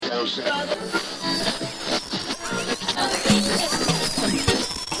Welcome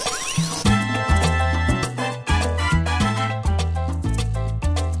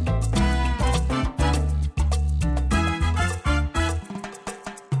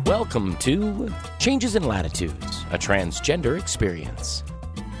to Changes in Latitudes, a transgender experience.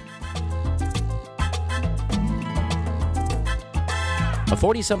 A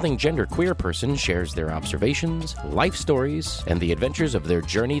 40-something genderqueer person shares their observations, life stories, and the adventures of their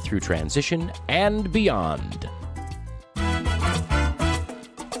journey through transition and beyond.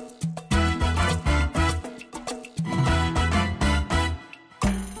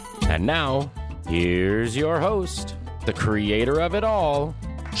 And now, here's your host, the creator of it all,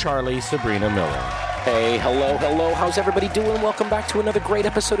 Charlie Sabrina Miller. Hey, hello. How's everybody doing? Welcome back to another great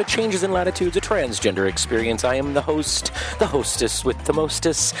episode of Changes in Latitudes, a transgender experience. I am the host, the hostess with the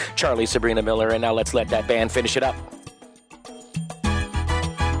mostess, Charlie Sabrina Miller, and now let's let that band finish it up.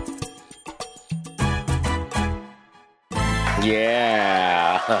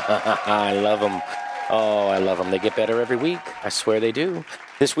 Yeah, I love them. Oh, I love them. They get better every week. I swear they do.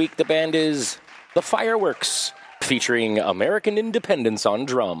 This week, the band is The Fireworks, featuring American Independence on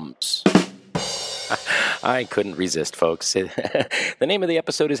drums. I couldn't resist, folks. The name of the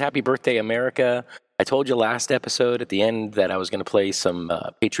episode is Happy Birthday, America. I told you last episode at the end that I was going to play some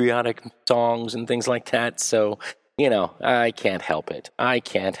patriotic songs and things like that. So, I can't help it.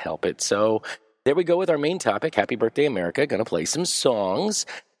 So there we go with our main topic, Happy Birthday, America. Going to play some songs.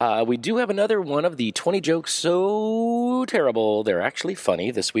 We do have another one of the 20 jokes so terrible they're actually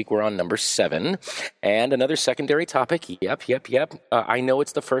funny. This week we're on number 7. And another secondary topic. Yep. I know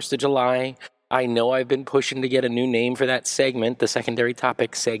it's the 1st of July. I know I've been pushing to get a new name for that segment, the secondary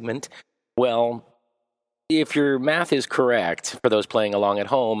topic segment. Well, if your math is correct, for those playing along at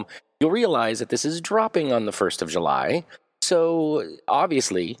home, you'll realize that this is dropping on the 1st of July. So,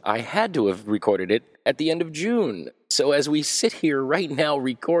 obviously, I had to have recorded it at the end of June. So, as we sit here right now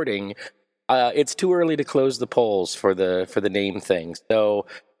recording, it's too early to close the polls for the name thing. So,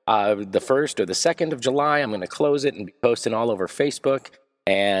 the 1st or the 2nd of July, I'm going to close it and be posting all over Facebook.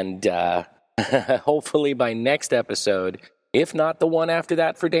 And hopefully by next episode, if not the one after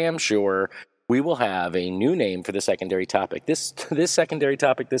that for damn sure, we will have a new name for the secondary topic. This secondary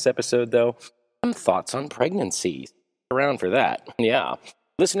topic this episode, though, some thoughts on pregnancy. Around for that. Yeah.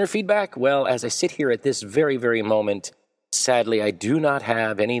 Listener feedback? Well, as I sit here at this very, very moment, sadly, I do not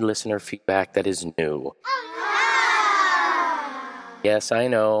have any listener feedback that is new. Yes, I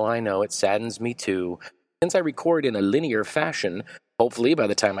know, it saddens me too. Since I record in a linear fashion, hopefully by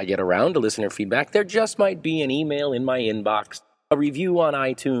the time I get around to listener feedback, there just might be an email in my inbox, a review on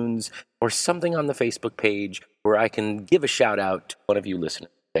iTunes, or something on the Facebook page where I can give a shout out to one of you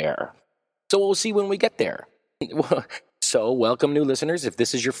listeners there. So we'll see when we get there. So, welcome new listeners. If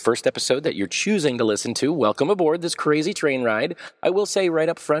this is your first episode that you're choosing to listen to, welcome aboard this crazy train ride. I will say right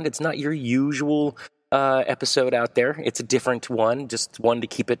up front, it's not your usual episode out there. It's a different one, just one to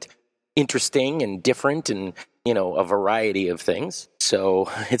keep it interesting and different and, a variety of things. So,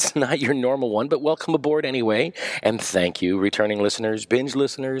 it's not your normal one, but welcome aboard anyway. And thank you, returning listeners, binge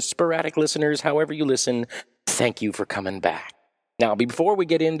listeners, sporadic listeners, however you listen, thank you for coming back. Now, before we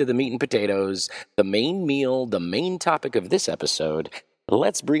get into the meat and potatoes, the main meal, the main topic of this episode,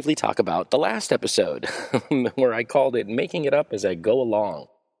 let's briefly talk about the last episode, where I called it Making It Up as I Go Along.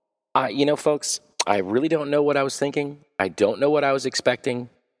 Folks, I really don't know what I was thinking. I don't know what I was expecting,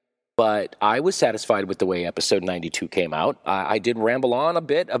 but I was satisfied with the way episode 92 came out. I did ramble on a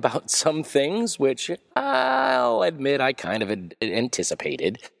bit about some things, which I'll admit I kind of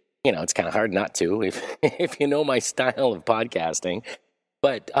anticipated. It's kind of hard not to if you know my style of podcasting.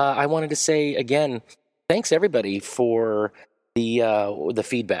 But I wanted to say, again, thanks everybody for the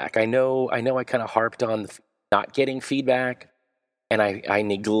feedback. I know I kind of harped on not getting feedback, and I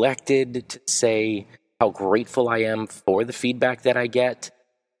neglected to say how grateful I am for the feedback that I get.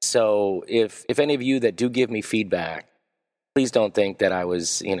 So if any of you that do give me feedback, please don't think that I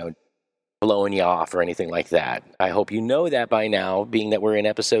was, blowing you off or anything like that. I hope you know that by now, being that we're in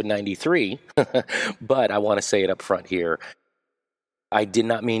episode 93, but I want to say it up front here. I did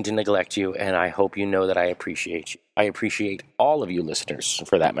not mean to neglect you, and I hope you know that I appreciate you. I appreciate all of you listeners,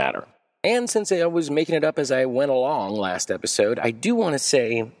 for that matter. And since I was making it up as I went along last episode, I do want to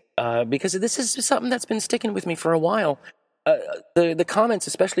say, because this is something that's been sticking with me for a while, the comments,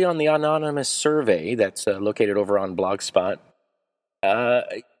 especially on the anonymous survey that's located over on Blogspot,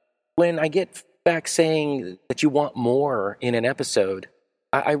 when I get back saying that you want more in an episode,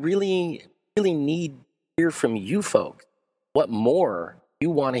 I really, really need to hear from you folks what more you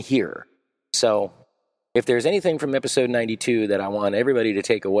want to hear. So if there's anything from episode 92 that I want everybody to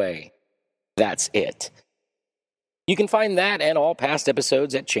take away, that's it. You can find that and all past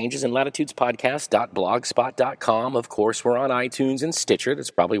episodes at changesinlatitudespodcast.blogspot.com. Of course, we're on iTunes and Stitcher.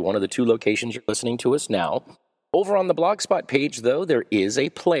 That's probably one of the two locations you're listening to us now. Over on the Blogspot page, though, there is a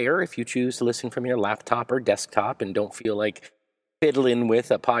player if you choose to listen from your laptop or desktop and don't feel like fiddling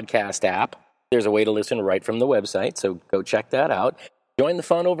with a podcast app. There's a way to listen right from the website, so go check that out. Join the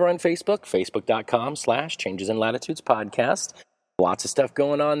fun over on Facebook, facebook.com/changesinlatitudespodcast. Lots of stuff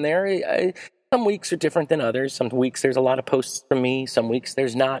going on there. Some weeks are different than others. Some weeks there's a lot of posts from me. Some weeks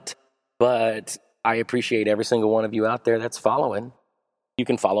there's not. But I appreciate every single one of you out there that's following. You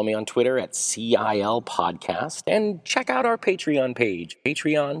can follow me on Twitter at CIL Podcast and check out our Patreon page,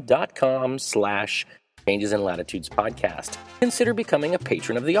 patreon.com/Changes in Latitudes Podcast. Consider becoming a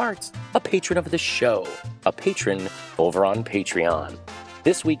patron of the arts, a patron of the show, a patron over on Patreon.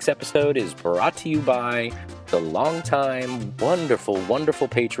 This week's episode is brought to you by the longtime, wonderful, wonderful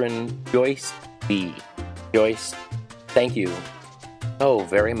patron, Joyce B. Joyce, thank you so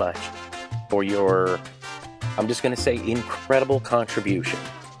very much for your, I'm just going to say, incredible contribution.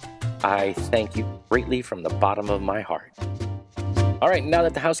 I thank you greatly from the bottom of my heart. All right, now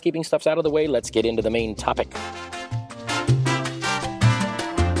that the housekeeping stuff's out of the way, let's get into the main topic.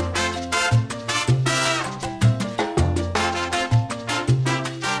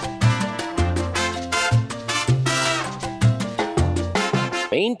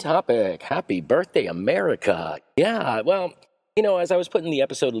 Main topic, happy birthday, America. Yeah, well, as I was putting the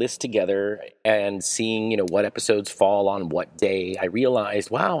episode list together and seeing, what episodes fall on what day, I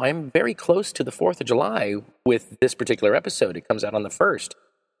realized, wow, I'm very close to the 4th of July with this particular episode. It comes out on the 1st.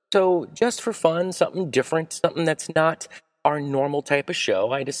 So just for fun, something different, something that's not our normal type of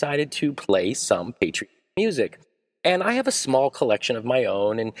show, I decided to play some Patriot music. And I have a small collection of my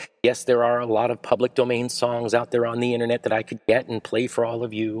own, and yes, there are a lot of public domain songs out there on the internet that I could get and play for all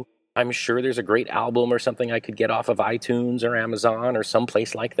of you. I'm sure there's a great album or something I could get off of iTunes or Amazon or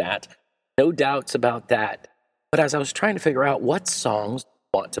someplace like that. No doubts about that. But as I was trying to figure out what songs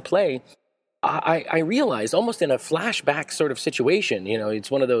I want to play, I realized almost in a flashback sort of situation,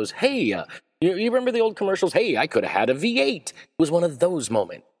 it's one of those, hey, you remember the old commercials? Hey, I could have had a V8. It was one of those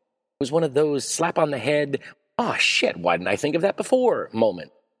moments. It was one of those slap on the head, oh, shit, why didn't I think of that before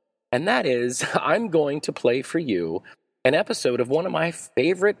moment? And that is, I'm going to play for you an episode of one of my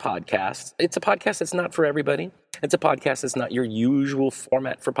favorite podcasts. It's a podcast that's not for everybody. It's a podcast that's not your usual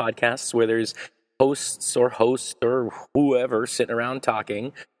format for podcasts where there's hosts or whoever sitting around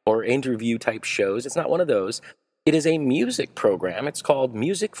talking or interview type shows. It's not one of those. It is a music program. It's called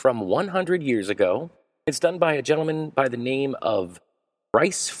Music from 100 Years Ago. It's done by a gentleman by the name of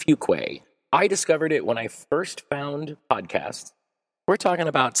Bryce Fuqua. I discovered it when I first found podcasts. We're talking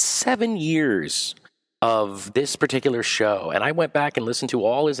about 7 years of this particular show, and I went back and listened to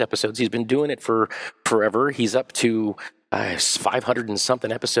all his episodes. He's been doing it for forever. He's up to 500 and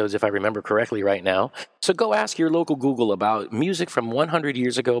something episodes, if I remember correctly right now. So go ask your local Google about Music from 100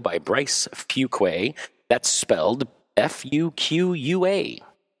 Years Ago by Bryce Fuqua. That's spelled Fuqua.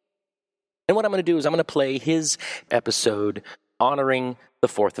 And what I'm going to do is I'm going to play his episode honoring the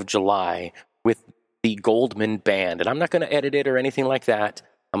 4th of July with the Goldman Band. And I'm not going to edit it or anything like that.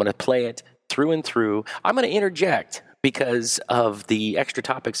 I'm going to play it through and through. I'm going to interject because of the extra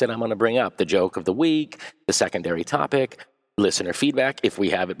topics that I'm going to bring up. The joke of the week, the secondary topic, listener feedback, if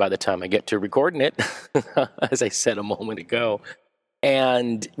we have it by the time I get to recording it, as I said a moment ago.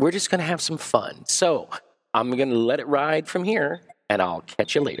 And we're just going to have some fun. So I'm going to let it ride from here, and I'll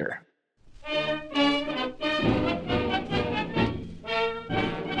catch you later.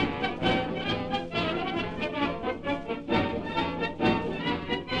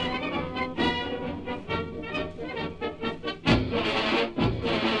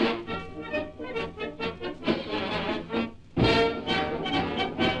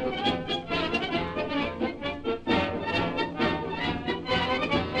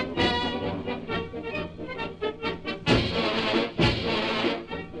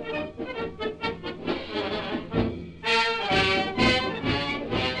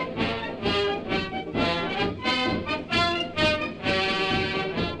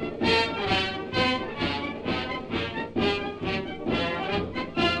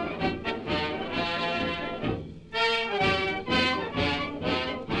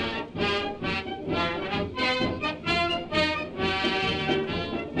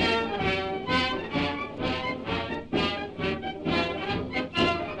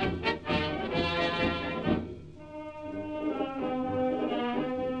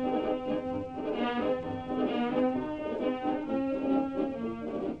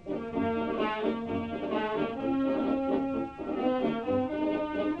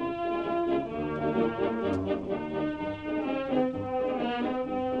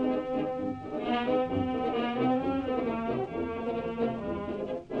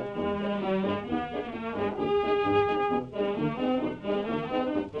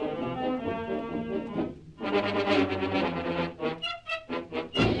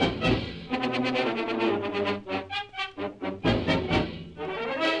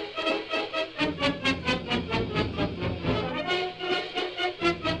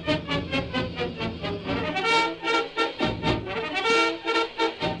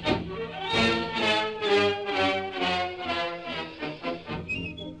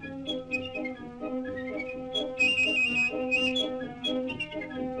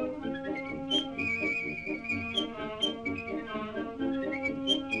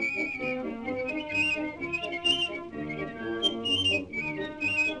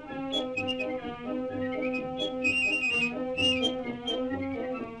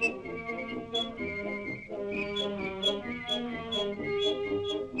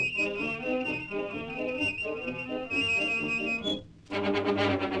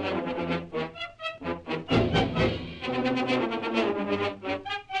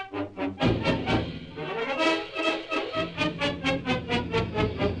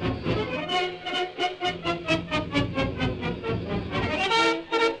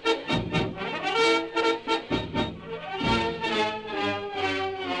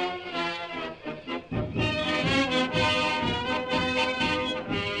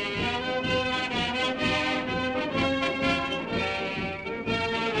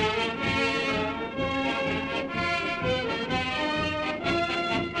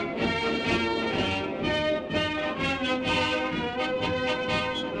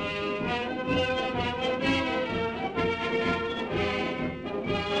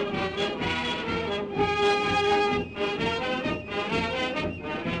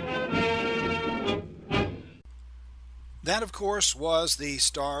 That, of course, was the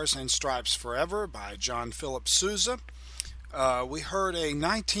Stars and Stripes Forever by John Philip Sousa. We heard a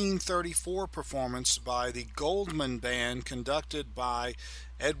 1934 performance by the Goldman Band conducted by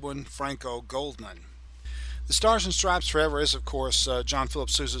Edwin Franco Goldman. The Stars and Stripes Forever is, of course, John Philip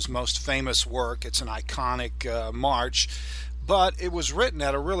Sousa's most famous work. It's an iconic march, but it was written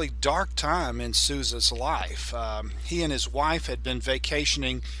at a really dark time in Sousa's life. He and his wife had been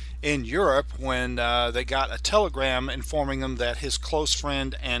vacationing in Europe when they got a telegram informing them that his close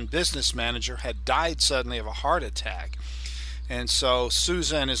friend and business manager had died suddenly of a heart attack. And so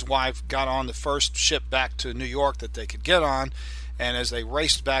Sousa and his wife got on the first ship back to New York that they could get on. And as they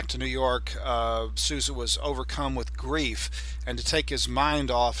raced back to New York, Sousa was overcome with grief. And to take his mind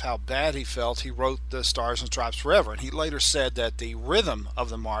off how bad he felt, he wrote the Stars and Stripes Forever. And he later said that the rhythm of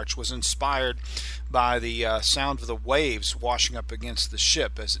the march was inspired by the sound of the waves washing up against the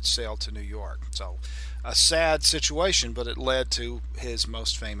ship as it sailed to New York. So a sad situation, but it led to his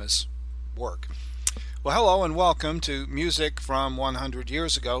most famous work. Well, hello and welcome to Music from 100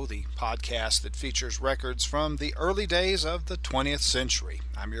 Years Ago, the podcast that features records from the early days of the 20th century.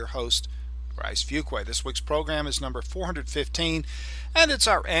 I'm your host, Bryce Fuqua. This week's program is number 415, and it's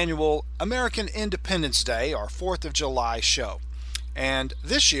our annual American Independence Day, our 4th of July show. And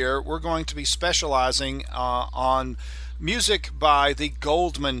this year, we're going to be specializing on music by the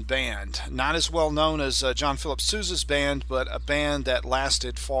Goldman Band, not as well known as John Philip Sousa's band, but a band that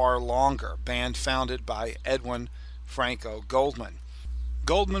lasted far longer, band founded by Edwin Franco Goldman.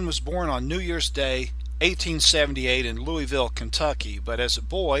 Goldman was born on New Year's Day, 1878 in Louisville, Kentucky, but as a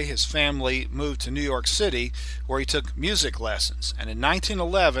boy his family moved to New York City where he took music lessons, and in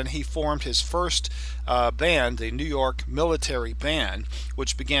 1911 he formed his first band, the New York Military Band,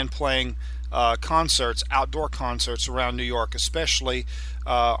 which began playing concerts, outdoor concerts around New York, especially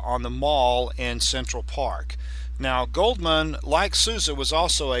on the Mall in Central Park. Now, Goldman, like Sousa, was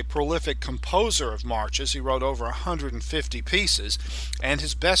also a prolific composer of marches. He wrote over 150 pieces, and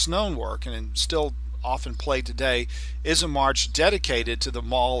his best-known work, and still often played today, is a march dedicated to the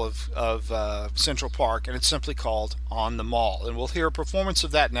Mall of Central Park, and it's simply called On the Mall. And we'll hear a performance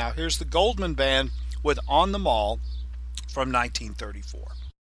of that now. Here's the Goldman Band with On the Mall from 1934.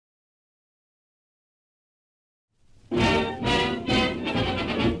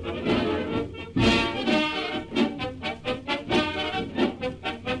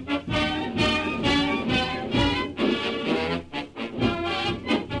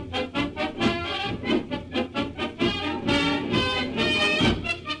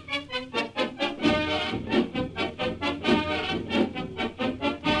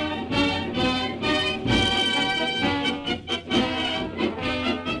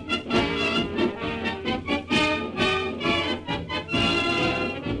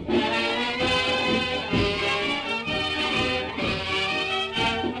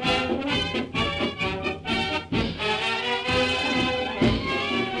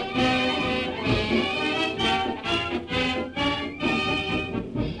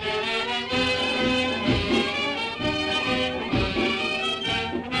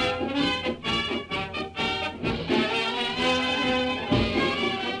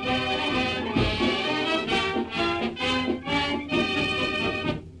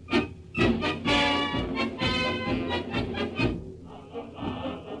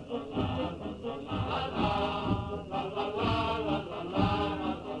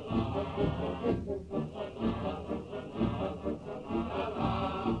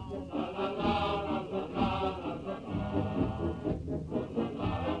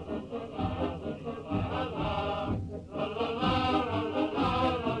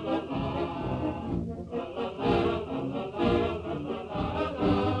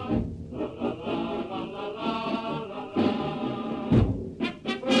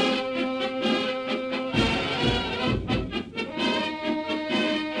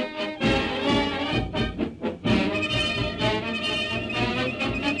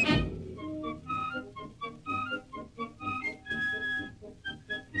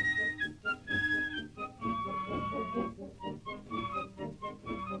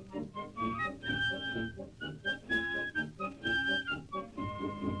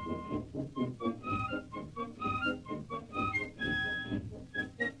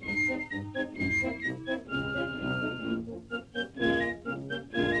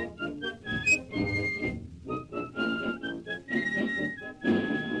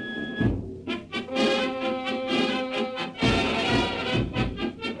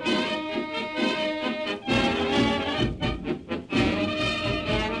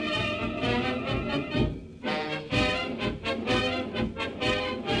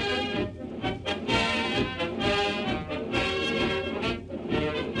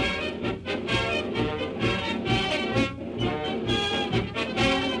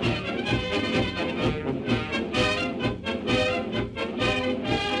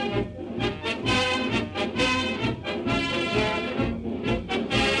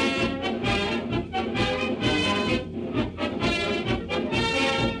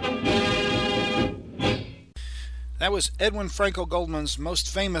 That was Edwin Franco Goldman's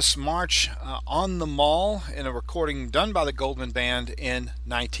most famous march on the Mall in a recording done by the Goldman Band in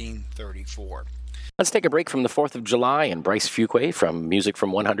 1934. Let's take a break from the 4th of July and Bryce Fuqua from Music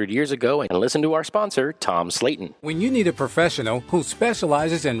from 100 Years Ago and listen to our sponsor, Tom Slayton. When you need a professional who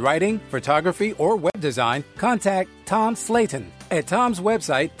specializes in writing, photography, or web design, contact Tom Slayton. At Tom's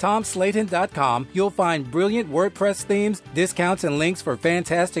website, tomslayton.com, you'll find brilliant WordPress themes, discounts and links for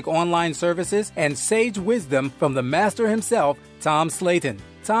fantastic online services, and sage wisdom from the master himself, Tom Slayton.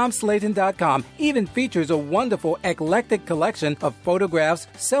 TomSlayton.com even features a wonderful eclectic collection of photographs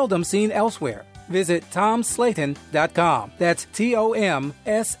seldom seen elsewhere. Visit TomSlayton.com. That's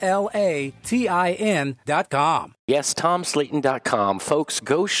TomSlaytin.com. Yes, TomSlayton.com. Folks,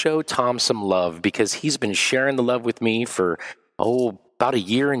 go show Tom some love because he's been sharing the love with me for, about a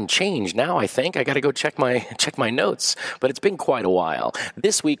year and change now, I think. I got to go check my notes, but it's been quite a while.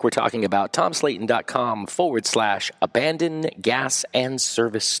 This week, we're talking about TomSlayton.com/abandoned gas and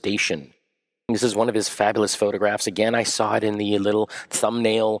service station. This is one of his fabulous photographs. Again, I saw it in the little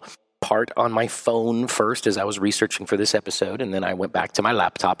thumbnail part on my phone first as I was researching for this episode, and then I went back to my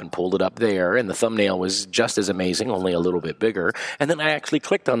laptop and pulled it up there, and the thumbnail was just as amazing, only a little bit bigger. And then I actually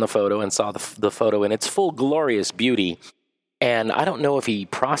clicked on the photo and saw the photo in its full glorious beauty. And I don't know if he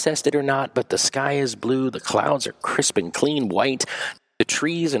processed it or not, but the sky is blue, the clouds are crisp and clean white, the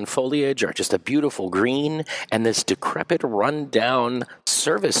trees and foliage are just a beautiful green, and this decrepit, run-down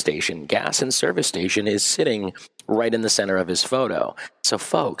service station, gas and service station, is sitting right in the center of his photo. So,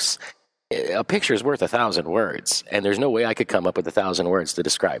 folks, a picture is worth 1,000 words, and there's no way I could come up with 1,000 words to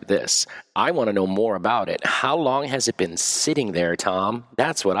describe this. I want to know more about it. How long has it been sitting there, Tom?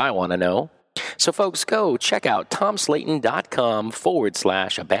 That's what I want to know. So, folks, go check out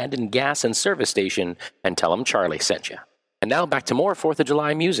TomSlayton.com/abandoned gas and service station and tell them Charlie sent you. And now back to more 4th of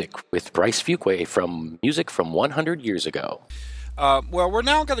July music with Bryce Fuqua from Music from 100 Years Ago. Well, we're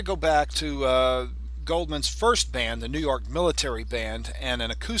now going to go back to Goldman's first band, the New York Military Band, and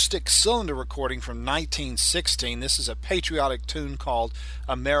an acoustic cylinder recording from 1916. This is a patriotic tune called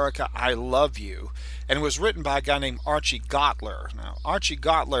America, I Love You, and it was written by a guy named Archie Gottler. Now, Archie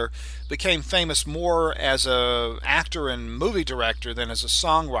Gottler became famous more as an actor and movie director than as a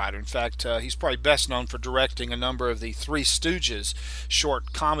songwriter. In fact, he's probably best known for directing a number of the Three Stooges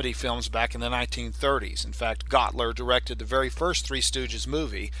short comedy films back in the 1930s. In fact, Gottler directed the very first Three Stooges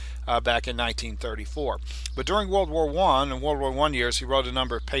movie back in 1934. But during World War I and World War I years, he wrote a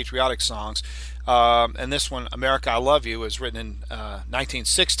number of patriotic songs. And this one, America, I Love You, was written in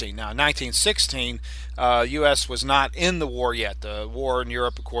 1916. Now, in 1916, U.S. was not in the war yet. The war in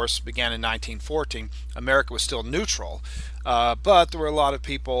Europe, of course, began in 1914. America was still neutral. But there were a lot of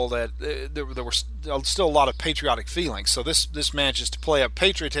people that there were still a lot of patriotic feelings. So this manages to play up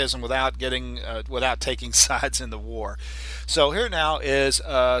patriotism without taking sides in the war. So here now is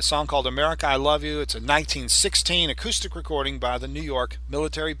a song called America, I Love You. It's a 1916 acoustic recording by the New York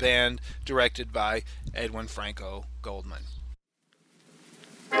Military Band, directed by Edwin Franco Goldman.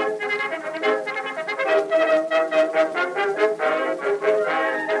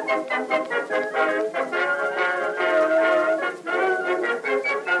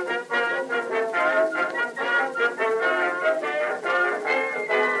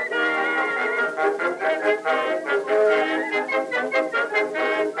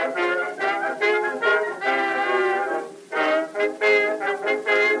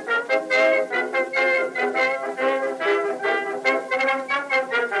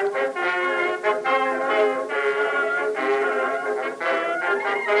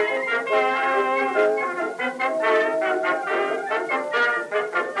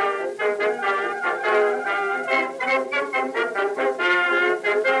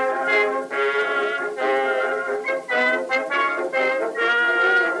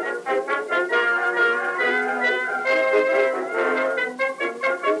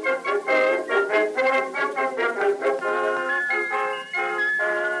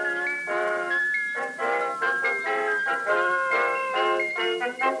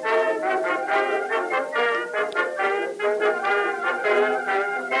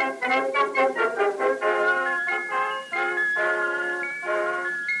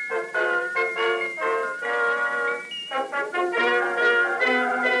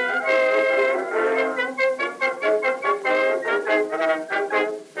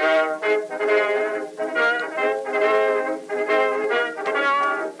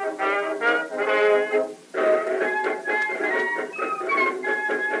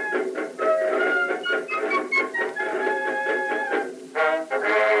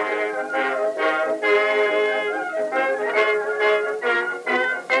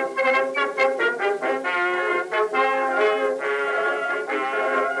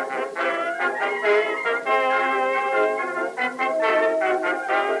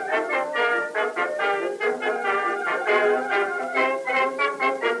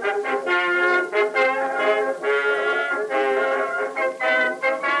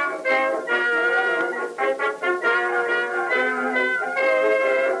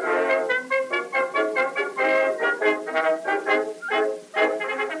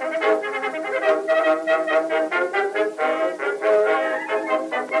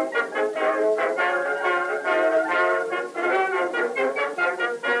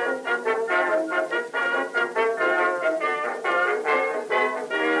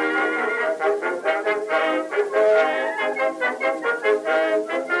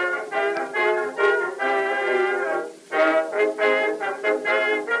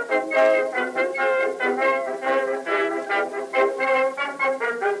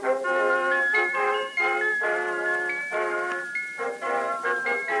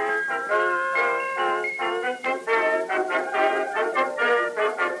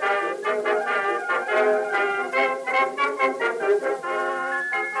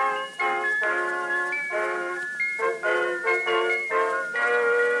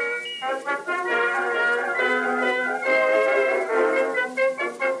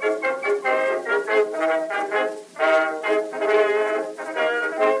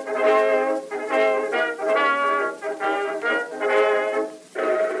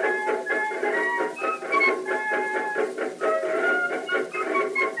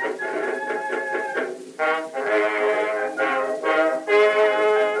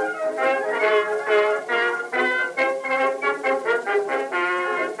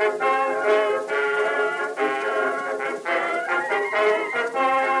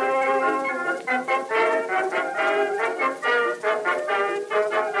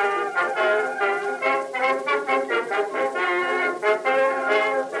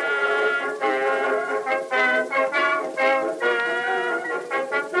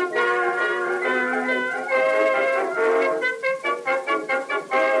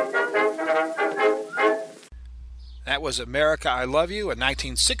 was America, I Love You, a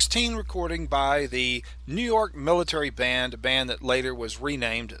 1916 recording by the New York Military Band, a band that later was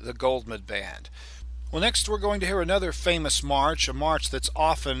renamed the Goldman Band. Well, next we're going to hear another famous march, a march that's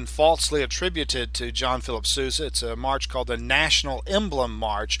often falsely attributed to John Philip Sousa. It's a march called the National Emblem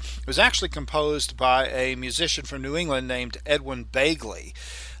March. It was actually composed by a musician from New England named Edwin Begley.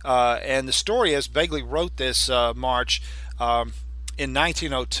 And the story is Begley wrote this march in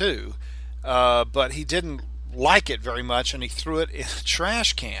 1902, but he didn't like it very much, and he threw it in a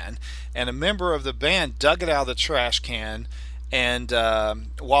trash can, and a member of the band dug it out of the trash can, and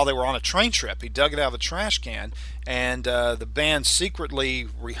while they were on a train trip, he dug it out of the trash can, and the band secretly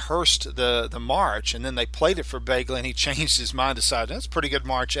rehearsed the march, and then they played it for Begley, and he changed his mind, decided that's a pretty good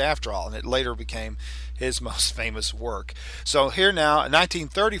march after all, and it later became his most famous work. So here now, a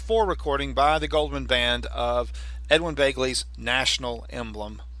 1934 recording by the Goldman Band of Edwin Begley's National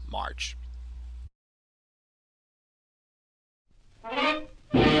Emblem March.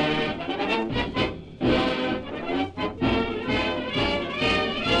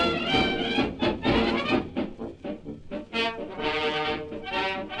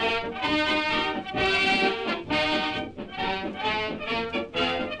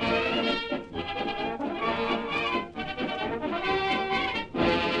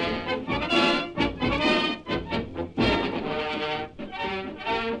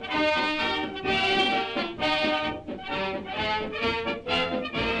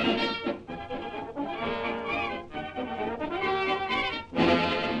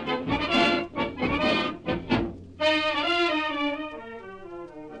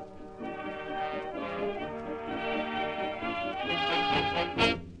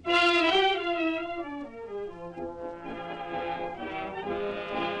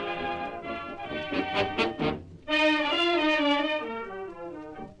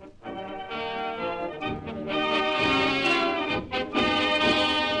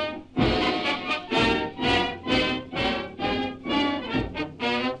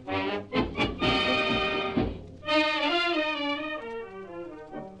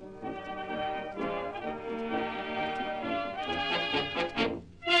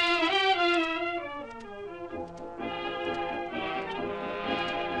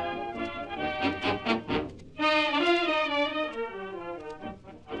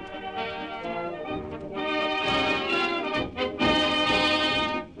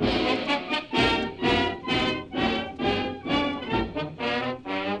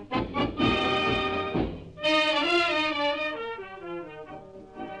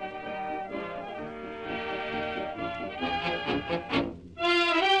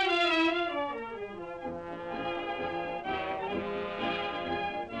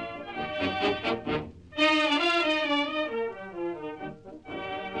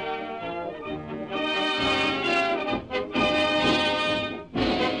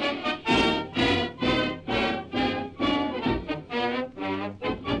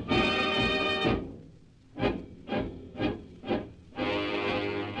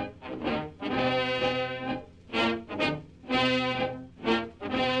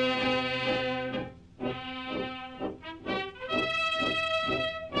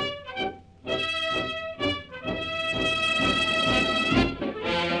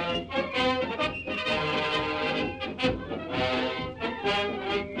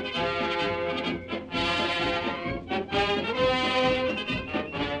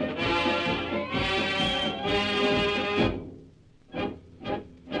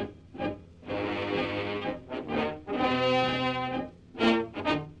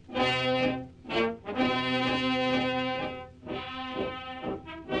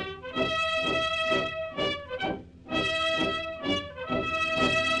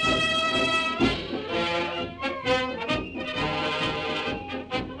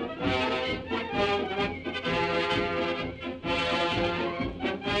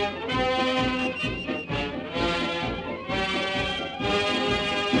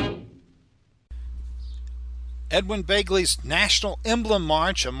 Edwin Begley's National Emblem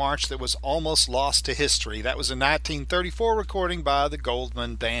March, a march that was almost lost to history. That was a 1934 recording by the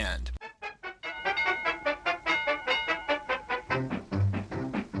Goldman Band.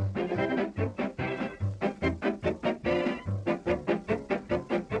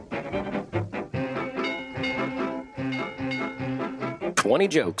 "20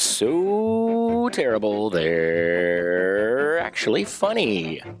 jokes so terrible they're actually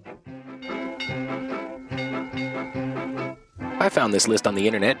funny." I found this list on the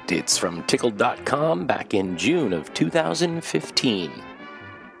internet. It's from Tickled.com back in June of 2015.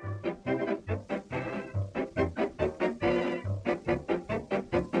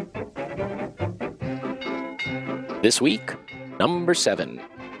 This week, number 7.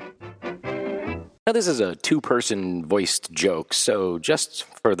 Now, this is a two-person voiced joke, so just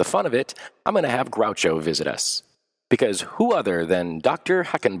for the fun of it, I'm going to have Groucho visit us. Because who other than Dr.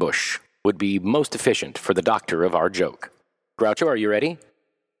 Hackenbush would be most efficient for the doctor of our joke? Groucho, are you ready?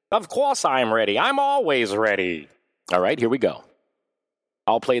 Of course I'm ready. I'm always ready. All right, here we go.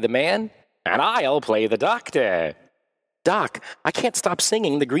 I'll play the man. And I'll play the doctor. Doc, I can't stop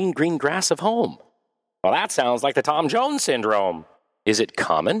singing the green, green grass of home. Well, that sounds like the Tom Jones syndrome. Is it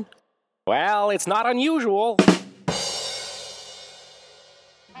common? Well, it's not unusual.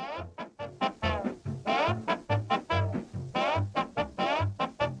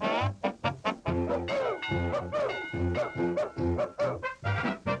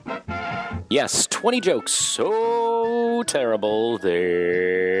 Yes, 20 jokes so terrible they're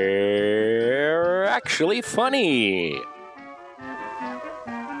actually funny.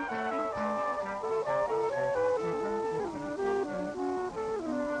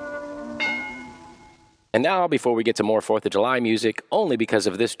 And now, before we get to more 4th of July music, only because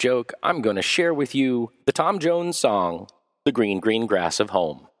of this joke, I'm going to share with you the Tom Jones song, The Green, Green Grass of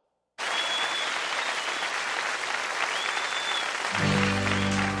Home.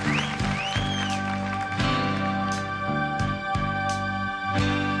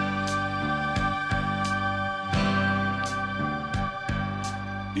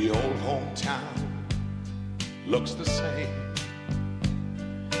 The old hometown looks the same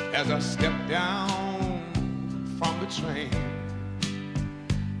as I step down from the train,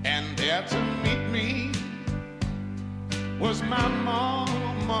 and there to meet me was my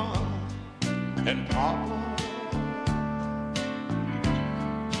mama and papa.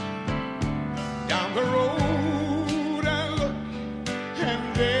 Down the road I look,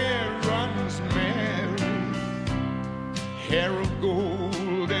 and there runs Mary, hair of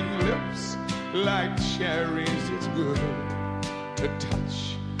gold and lips like cherries. It's good to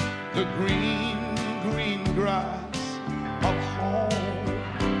touch the green, green grass of home.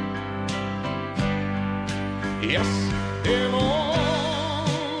 Yes, they'll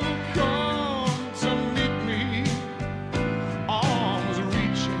all come to meet me, arms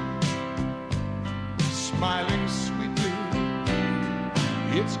reaching, smiling sweetly.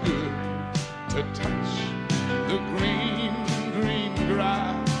 It's good to touch the green, green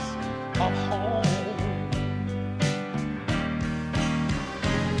grass of home.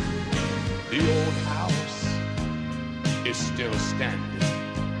 The old house is still standing,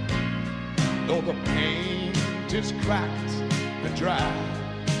 though the paint is cracked and dry.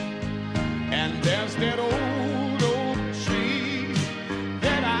 And there's that old oak tree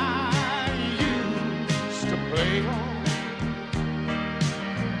that I used to play on.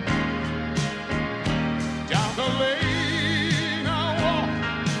 Down the lane I walk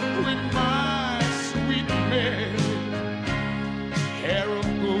with my sweet Mary, hair of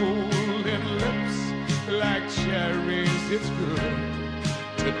gold and lips like cherries. It's good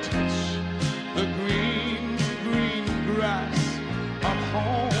to touch the green, green grass of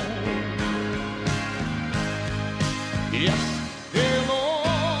home. Yes, they'll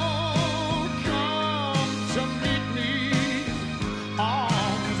all come to meet me,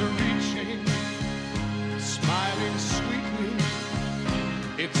 arms reaching, smiling sweetly.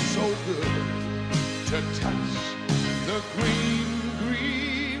 It's so good to touch the green,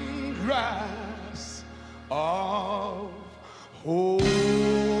 green grass of home.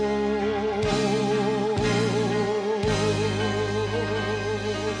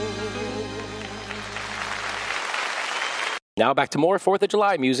 Now back to more 4th of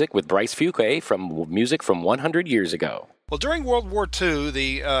July music with Bryce Fuquay from Music from 100 Years Ago. Well, during World War II,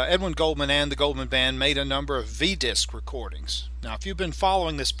 the Edwin Goldman and the Goldman Band made a number of V-disc recordings. Now, if you've been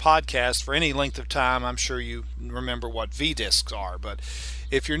following this podcast for any length of time, I'm sure you remember what V-discs are. But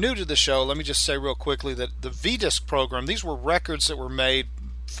if you're new to the show, let me just say real quickly that the V-disc program, these were records that were made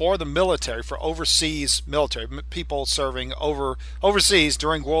for the military, for overseas military, people serving overseas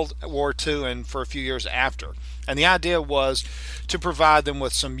during World War II and for a few years after. And the idea was to provide them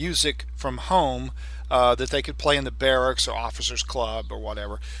with some music from home that they could play in the barracks or officers club or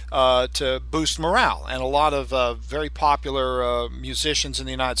whatever to boost morale. And a lot of very popular musicians in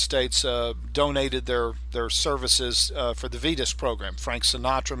the United States donated their services for the V-disc program. Frank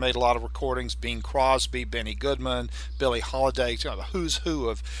Sinatra made a lot of recordings, Bing Crosby, Benny Goodman, Billie Holiday, the who's who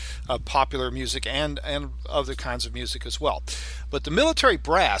of popular music and other kinds of music as well. But the military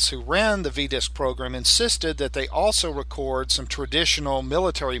brass who ran the V-disc program insisted that they also record some traditional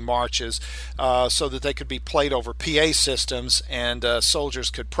military marches so that that they could be played over PA systems, and soldiers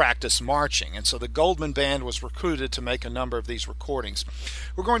could practice marching. And so the Goldman Band was recruited to make a number of these recordings.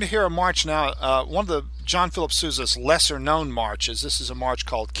 We're going to hear a march now, one of the John Philip Sousa's lesser-known marches. This is a march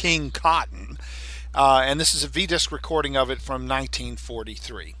called King Cotton, and this is a V-disc recording of it from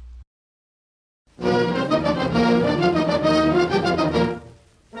 1943.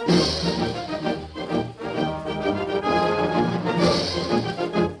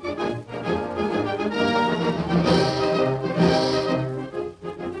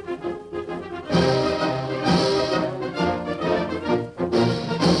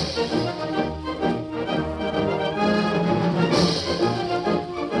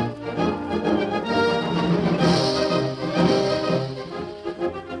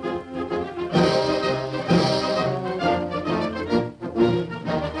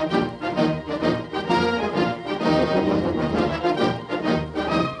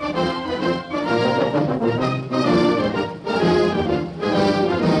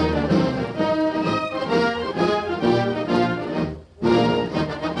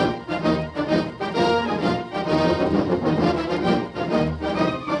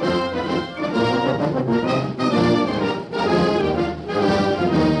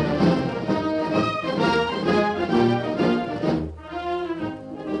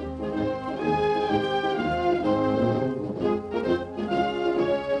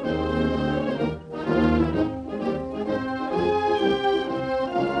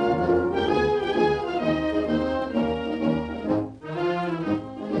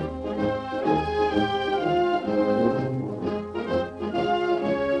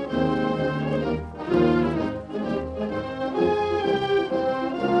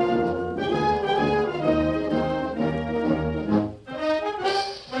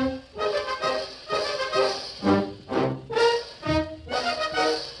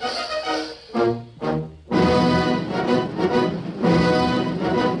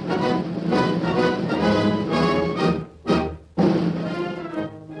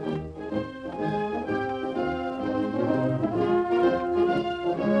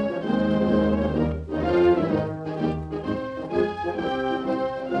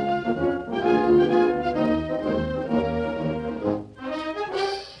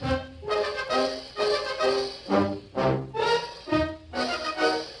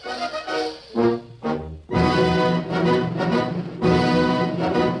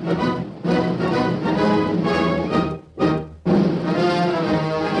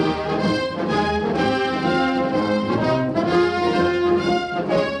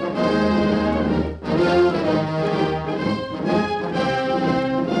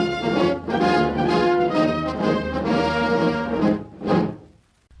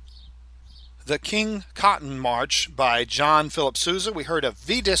 The King Cotton March by John Philip Sousa. We heard a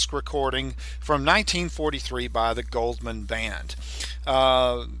V-disc recording from 1943 by the Goldman Band.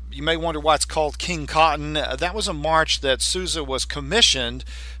 You may wonder why it's called King Cotton. That was a march that Sousa was commissioned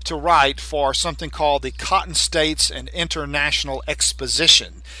to write for something called the Cotton States and International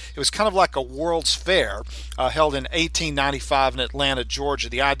Exposition. It was kind of like a World's Fair held in 1895 in Atlanta, Georgia.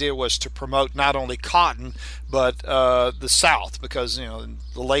 The idea was to promote not only cotton, but the South, because in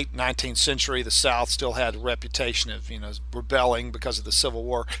the late 19th century, the South still had a reputation of rebelling because of the Civil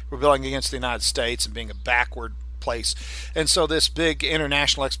War, rebelling against the United States and being a backward place. And so this big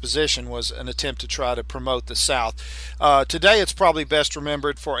international exposition was an attempt to try to promote the South. Today it's probably best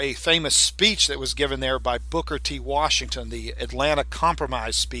remembered for a famous speech that was given there by Booker T. Washington, the Atlanta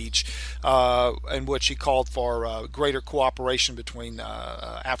Compromise speech, in which he called for greater cooperation between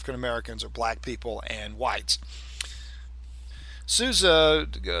African Americans or black people and whites. Sousa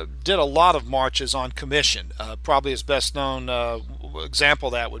did a lot of marches on commission. Probably his best known example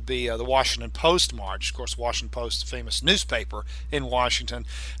of that would be the Washington Post March. Of course, Washington Post, a famous newspaper in Washington,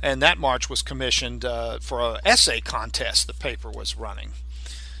 and that march was commissioned for an essay contest the paper was running.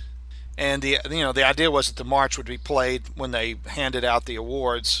 And the idea was that the march would be played when they handed out the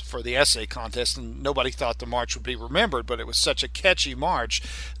awards for the essay contest, and nobody thought the march would be remembered, but it was such a catchy march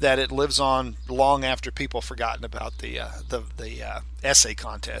that it lives on long after people have forgotten about the essay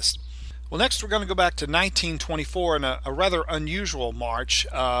contest. Well, next we're going to go back to 1924 in a rather unusual march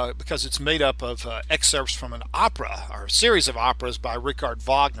because it's made up of excerpts from an opera, or a series of operas by Richard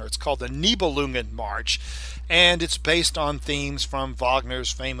Wagner. It's called the Nibelungen March, and it's based on themes from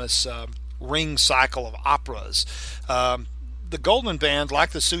Wagner's famous Ring cycle of operas. The Goldman Band,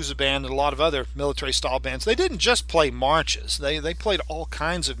 like the Sousa Band and a lot of other military-style bands, they didn't just play marches. They played all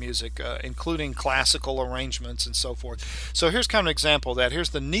kinds of music, including classical arrangements and so forth. So here's kind of an example of that.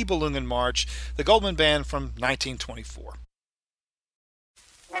 Here's the Nibelungen March, the Goldman Band from 1924.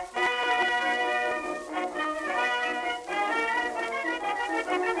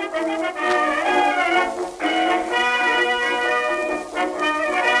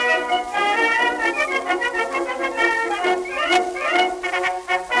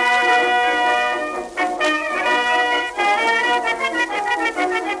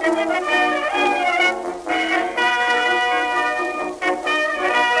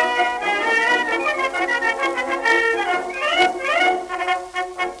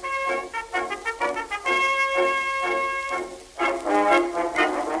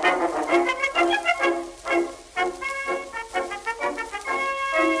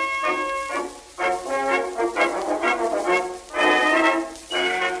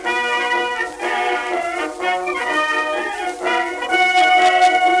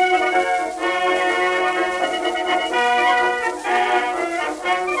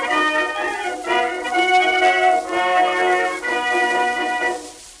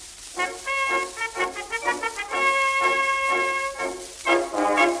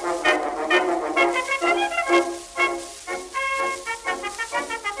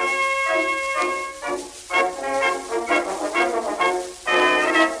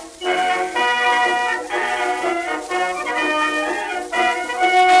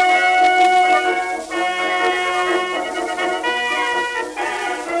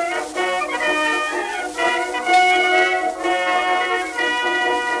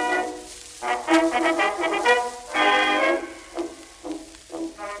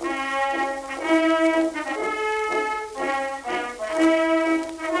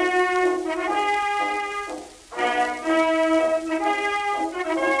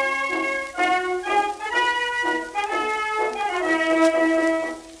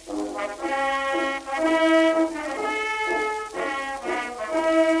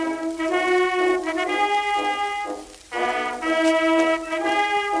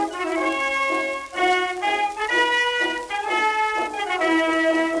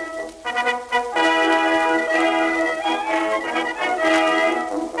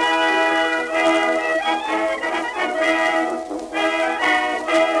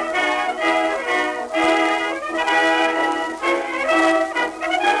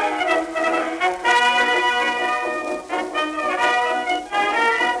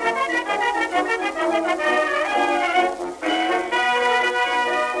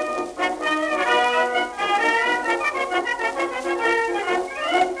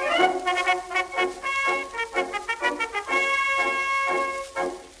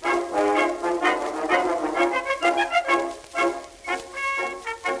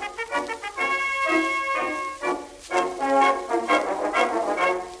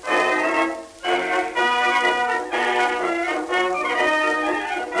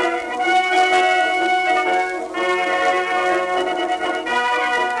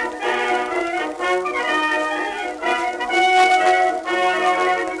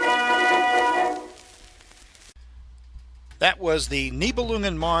 was the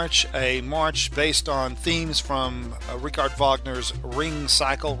Nibelungen March, a march based on themes from Richard Wagner's Ring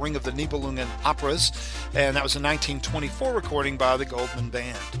Cycle, Ring of the Nibelungen Operas, and that was a 1924 recording by the Goldman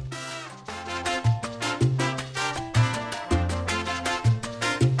Band.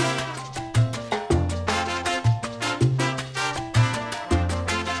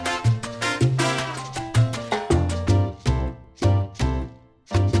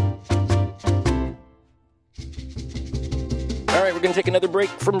 We're going to take another break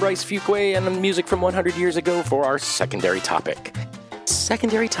from Bryce Fuqua and the music from 100 years ago for our secondary topic.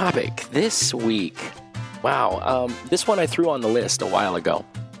 Secondary topic this week. Wow, this one I threw on the list a while ago.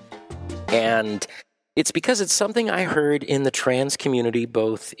 And it's because it's something I heard in the trans community,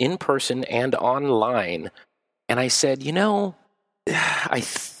 both in person and online. And I said, I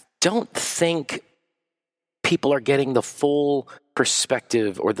don't think people are getting the full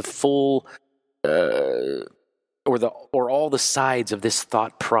perspective or the full... or all the sides of this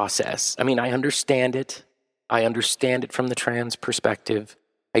thought process. I mean, I understand it. I understand it from the trans perspective.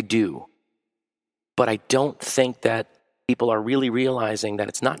 I do. But I don't think that people are really realizing that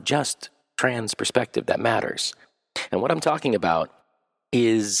it's not just trans perspective that matters. And what I'm talking about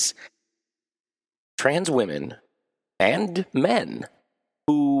is trans women and men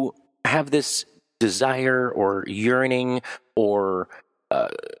who have this desire or yearning or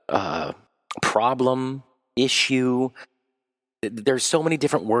problem, issue. There's so many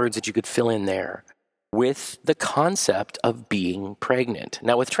different words that you could fill in there with the concept of being pregnant.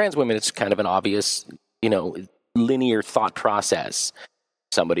 Now, with trans women, it's kind of an obvious, linear thought process.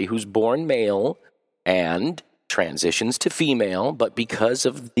 Somebody who's born male and transitions to female, but because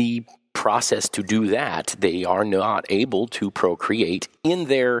of the process to do that, they are not able to procreate in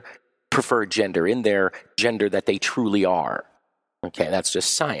their preferred gender, in their gender that they truly are. Okay, that's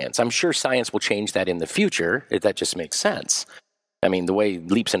just science. I'm sure science will change that in the future. That just makes sense. I mean, the way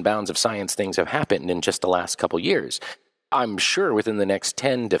leaps and bounds of science things have happened in just the last couple years. I'm sure within the next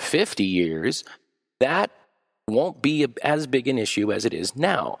 10 to 50 years, that won't be as big an issue as it is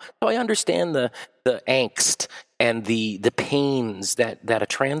now. So I understand the angst and the pains that a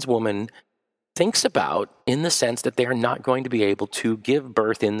trans woman thinks about in the sense that they are not going to be able to give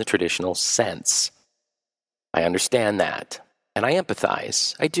birth in the traditional sense. I understand that. And I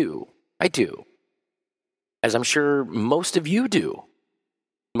empathize. I do. As I'm sure most of you do.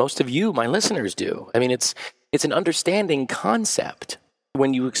 Most of you, my listeners, do. I mean, it's an understanding concept.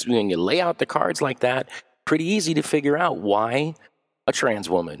 When you lay out the cards like that, pretty easy to figure out why a trans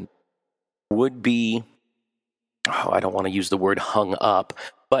woman would be, I don't want to use the word hung up,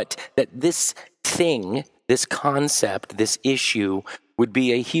 but that this thing, this concept, this issue would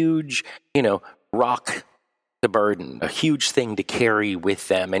be a huge, rock the burden, a huge thing to carry with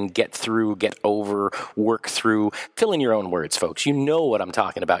them and get through, get over, work through. Fill in your own words, folks. You know what I'm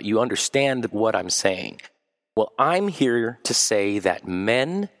talking about. You understand what I'm saying. Well, I'm here to say that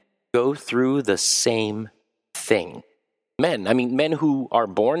men go through the same thing. Men who are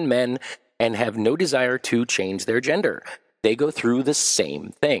born men and have no desire to change their gender. They go through the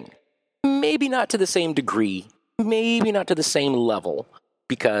same thing. Maybe not to the same degree, maybe not to the same level,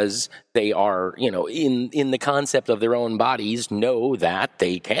 because they are, in the concept of their own bodies, know that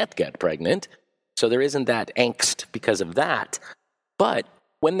they can't get pregnant. So there isn't that angst because of that. But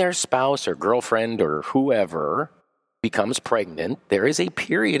when their spouse or girlfriend or whoever becomes pregnant, there is a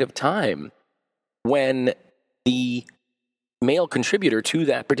period of time when the male contributor to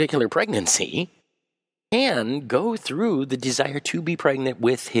that particular pregnancy can go through the desire to be pregnant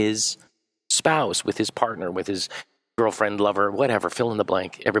with his spouse, with his partner, with his girlfriend, lover, whatever, fill in the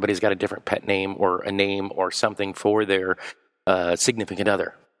blank. Everybody's got a different pet name or a name or something for their significant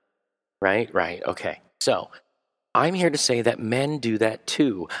other. Right? Okay. So I'm here to say that men do that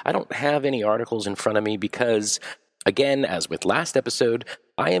too. I don't have any articles in front of me because, again, as with last episode,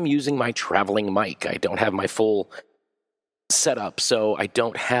 I am using my traveling mic. I don't have my full setup, so I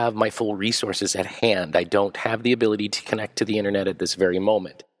don't have my full resources at hand. I don't have the ability to connect to the internet at this very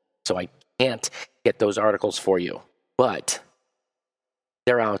moment. So I can't get those articles for you. But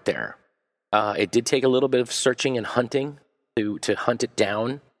they're out there. It did take a little bit of searching and hunting to hunt it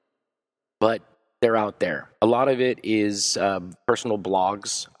down, but they're out there. A lot of it is personal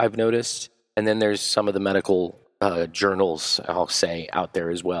blogs, I've noticed, and then there's some of the medical journals, I'll say, out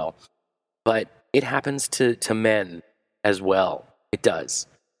there as well. But it happens to men as well. It does.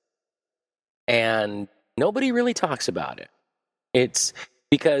 And nobody really talks about it. It's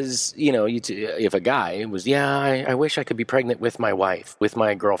because, if a guy was, I wish I could be pregnant with my wife, with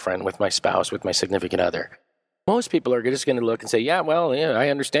my girlfriend, with my spouse, with my significant other. Most people are just going to look and say, I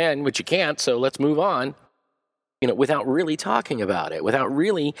understand, but you can't, so let's move on. without really talking about it, without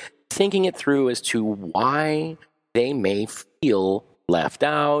really thinking it through as to why they may feel left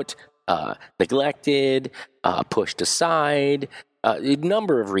out, neglected, pushed aside, a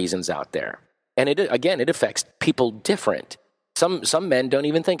number of reasons out there. And it affects people different. Some men don't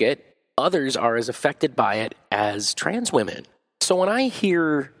even think it. Others are as affected by it as trans women. So when I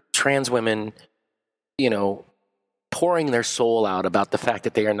hear trans women, pouring their soul out about the fact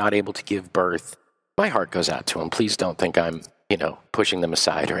that they are not able to give birth, my heart goes out to them. Please don't think I'm, pushing them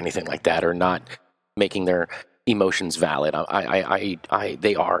aside or anything like that, or not making their emotions valid.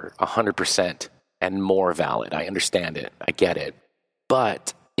 They are 100% and more valid. I understand it. I get it.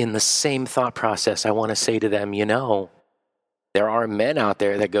 But in the same thought process, I want to say to them, there are men out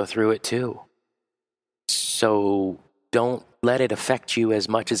there that go through it too. So don't let it affect you as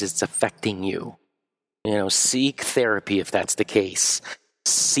much as it's affecting you. Seek therapy if that's the case.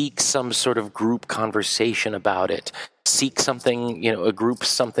 Seek some sort of group conversation about it. Seek something, a group,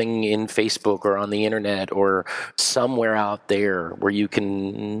 something in Facebook or on the internet or somewhere out there where you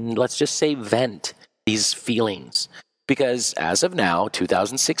can, let's just say, vent these feelings. Because as of now,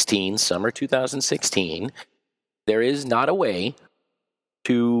 2016, summer 2016, there is not a way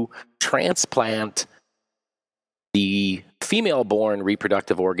to transplant the female-born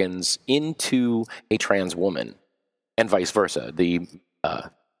reproductive organs into a trans woman, and vice versa, the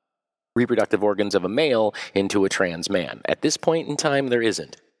reproductive organs of a male into a trans man. At this point in time, there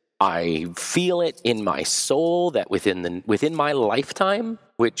isn't. I feel it in my soul that within my lifetime,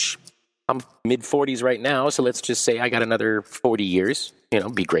 which I'm mid-40s right now, so let's just say I got another 40 years,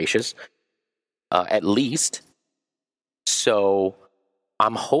 be gracious, at least. So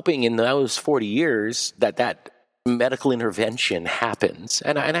I'm hoping in those 40 years that medical intervention happens,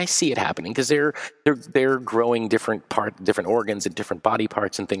 and I see it happening because they're growing different organs and different body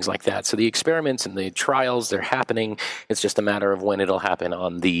parts and things like that. So the experiments and the trials, they're happening. It's just a matter of when it'll happen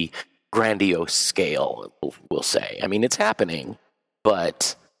on the grandiose scale, we'll say. I mean, it's happening,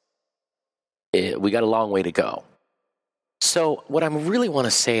 but we got a long way to go. So what I really want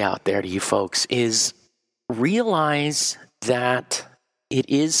to say out there to you folks is realize that it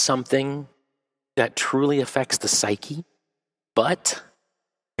is something that truly affects the psyche, but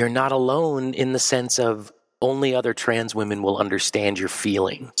you're not alone in the sense of only other trans women will understand your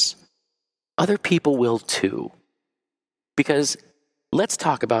feelings. Other people will too. Because let's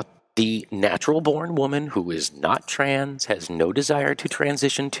talk about the natural-born woman who is not trans, has no desire to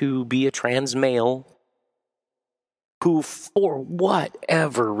transition to be a trans male, who for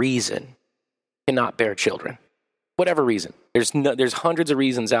whatever reason cannot bear children. Whatever reason. There's hundreds of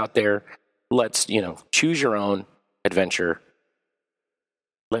reasons out there. Let's, choose your own adventure.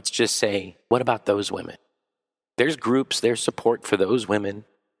 Let's just say, what about those women? There's groups, there's support for those women.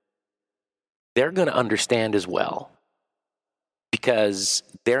 They're going to understand as well because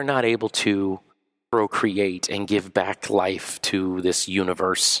they're not able to procreate and give back life to this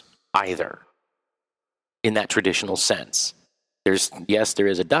universe either in that traditional sense. There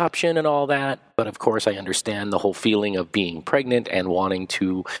is adoption and all that, but of course I understand the whole feeling of being pregnant and wanting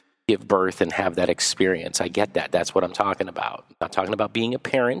to give birth and have that experience. I get that. That's what I'm talking about. I'm not talking about being a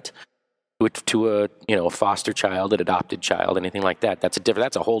parent to a foster child, an adopted child, anything like that. That's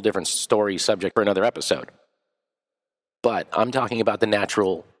a whole different story subject for another episode. But I'm talking about the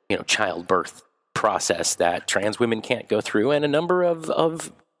natural, childbirth process that trans women can't go through, and a number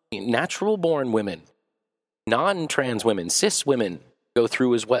of natural born women, non-trans women, cis women go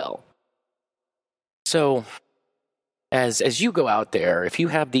through as well. So as you go out there, if you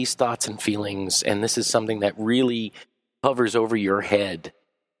have these thoughts and feelings, and this is something that really hovers over your head,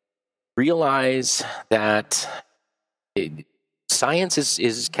 realize that science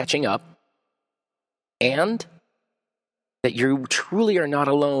is catching up, and that you truly are not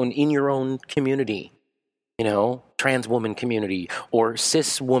alone in your own community, trans woman community or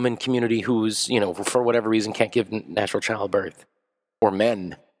cis woman community who's, for whatever reason can't give natural childbirth, or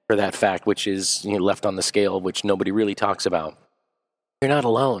men for that fact, which is left on the scale, which nobody really talks about. You're not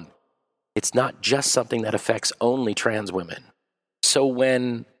alone. It's not just something that affects only trans women. So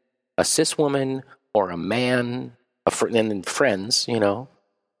when a cis woman or a man, and friends,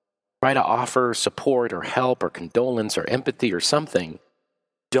 try to offer support or help or condolence or empathy or something,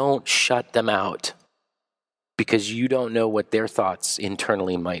 don't shut them out because you don't know what their thoughts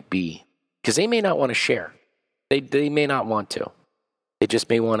internally might be. Because they may not want to share. They may not want to. They just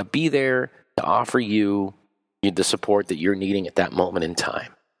may want to be there to offer you the support that you're needing at that moment in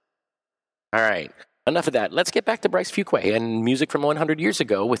time. All right, enough of that. Let's get back to Bryce Fuquay and music from 100 years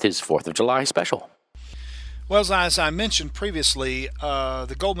ago with his 4th of July special. Well, as I mentioned previously,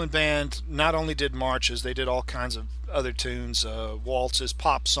 the Goldman Band not only did marches, they did all kinds of other tunes, waltzes,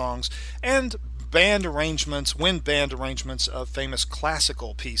 pop songs, and wind band arrangements of famous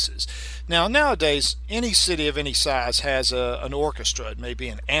classical pieces. Now, nowadays, any city of any size has an orchestra. It may be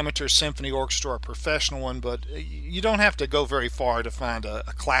an amateur symphony orchestra or a professional one, but you don't have to go very far to find a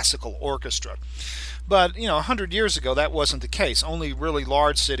classical orchestra. But, 100 years ago, that wasn't the case. Only really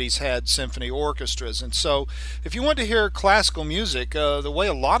large cities had symphony orchestras. And so, if you want to hear classical music, the way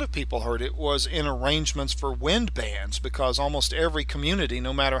a lot of people heard it was in arrangements for wind bands, because almost every community,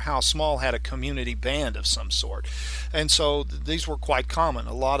 no matter how small, had a community band of some sort. And so, these were quite common.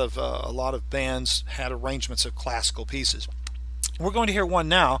 A lot of bands had arrangements of classical pieces. We're going to hear one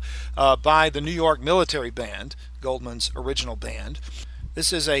now by the New York Military Band, Goldman's original band.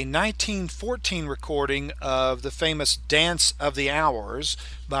 This is a 1914 recording of the famous Dance of the Hours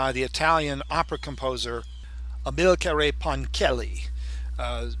by the Italian opera composer Amilcare Ponchielli.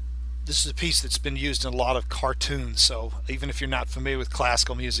 This is a piece that's been used in a lot of cartoons, so even if you're not familiar with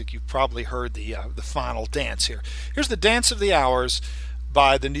classical music, you've probably heard the final dance here. Here's the Dance of the Hours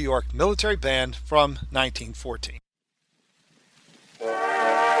by the New York Military Band from 1914.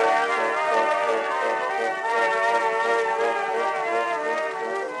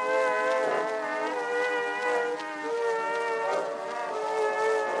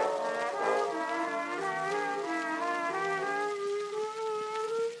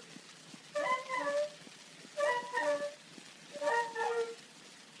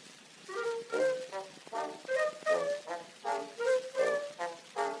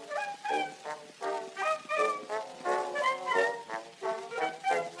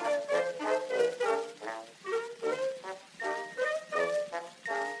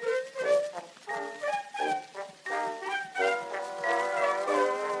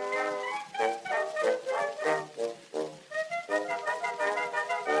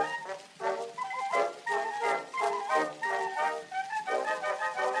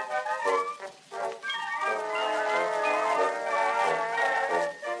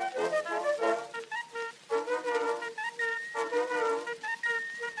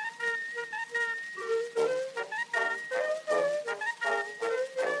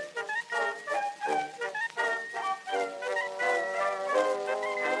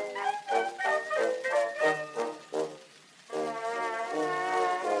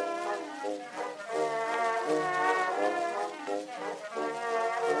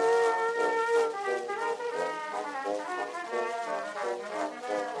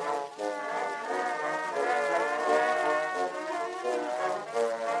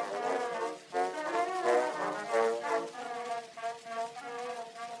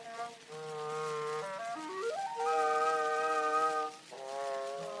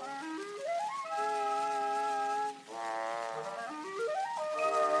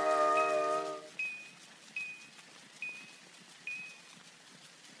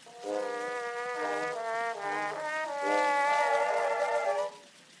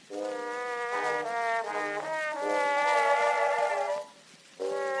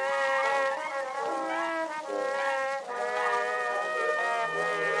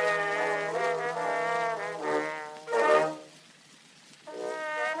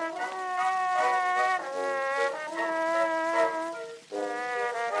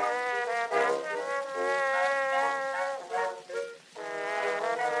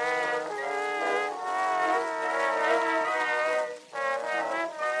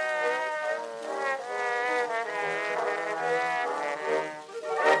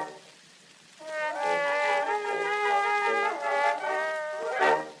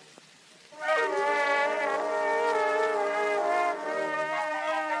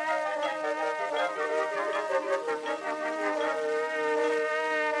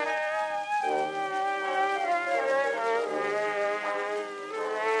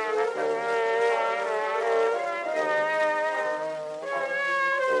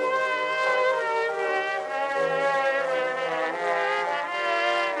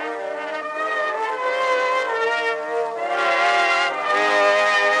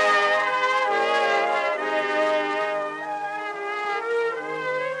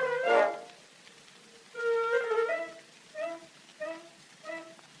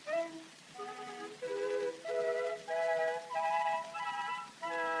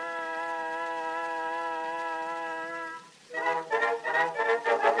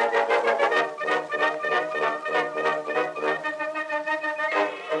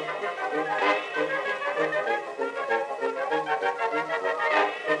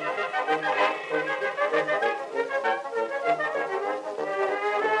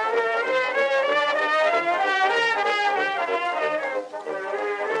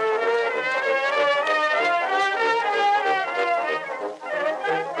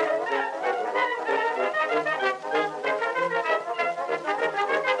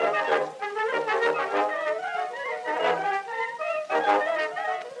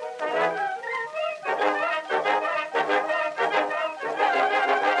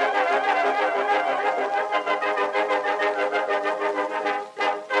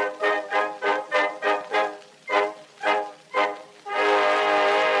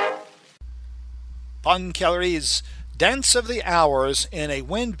 Bon Kelly's Dance of the Hours in a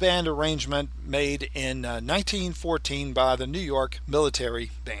wind band arrangement made in 1914 by the New York Military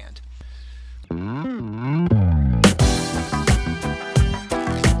Band.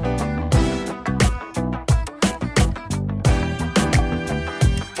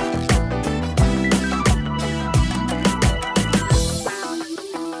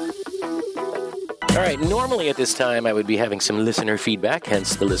 All right, normally at this time I would be having some listener feedback,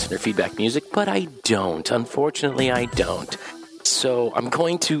 hence the listener feedback music, but I don't. Unfortunately, I don't. So I'm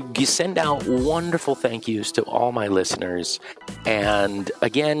going to send out wonderful thank yous to all my listeners. And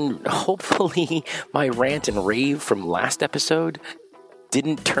again, hopefully my rant and rave from last episode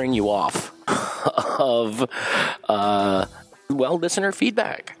didn't turn you off of, listener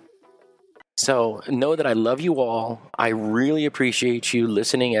feedback. So know that I love you all. I really appreciate you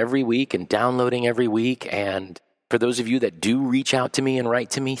listening every week and downloading every week. And for those of you that do reach out to me and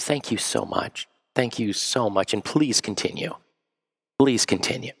write to me, thank you so much. Thank you so much. And please continue. Please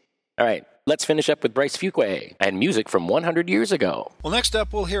continue. All right, let's finish up with Bryce Fuqua and music from 100 years ago. Well, next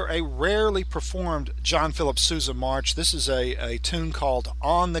up, we'll hear a rarely performed John Philip Sousa march. This is a tune called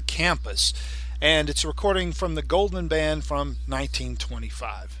On the Campus, and it's a recording from the Goldman Band from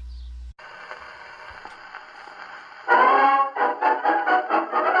 1925.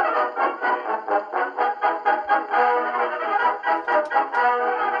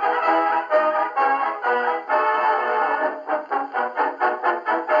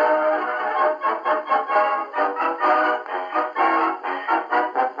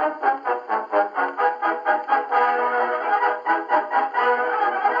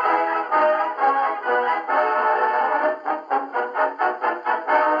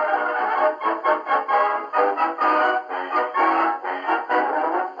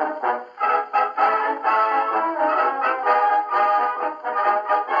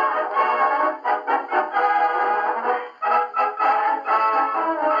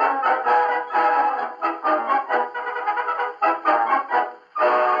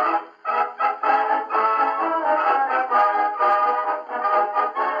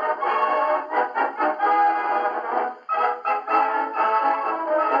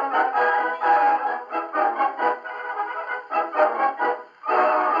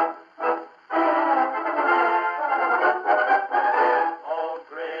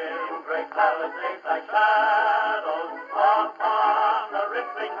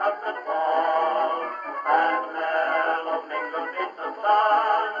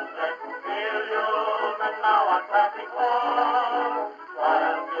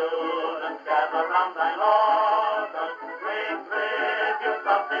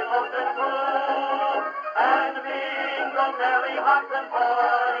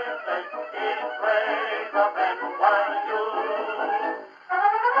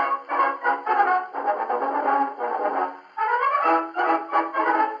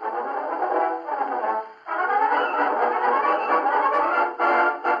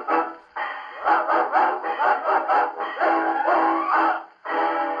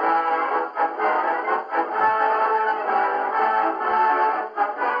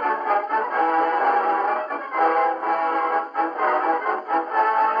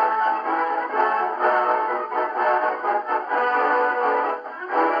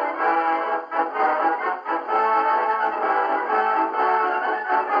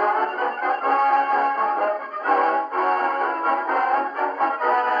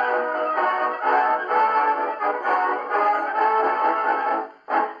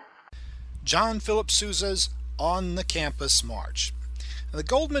 John Philip Sousa's On the Campus March. The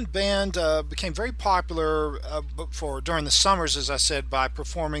Goldman Band became very popular during the summers, as I said, by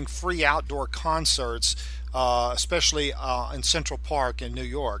performing free outdoor concerts, especially in Central Park in New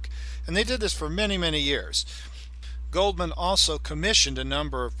York. And they did this for many, many years. Goldman also commissioned a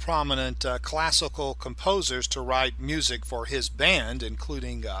number of prominent classical composers to write music for his band,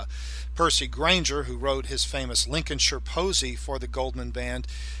 including Percy Grainger, who wrote his famous Lincolnshire Posy for the Goldman Band,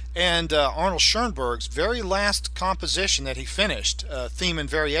 and Arnold Schoenberg's very last composition that he finished, Theme and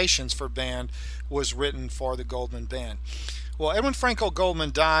Variations for Band, was written for the Goldman Band. Well, Edwin Franco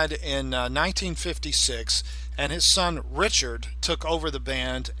Goldman died in 1956, and his son Richard took over the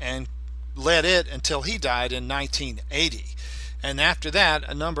band and led it until he died in 1980. And after that,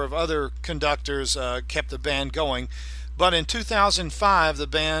 a number of other conductors kept the band going. But in 2005, the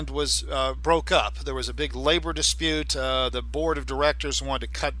band was broke up. There was a big labor dispute. The board of directors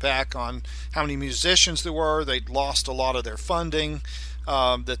wanted to cut back on how many musicians there were. They'd lost a lot of their funding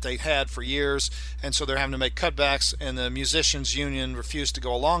that they'd had for years, and so they're having to make cutbacks, and the musicians union refused to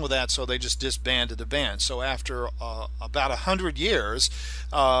go along with that, so they just disbanded the band. So after about 100 years,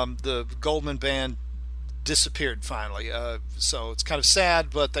 the Goldman Band disappeared finally. So it's kind of sad,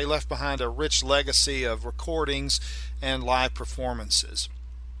 but they left behind a rich legacy of recordings and live performances.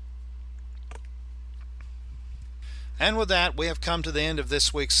 And with that, we have come to the end of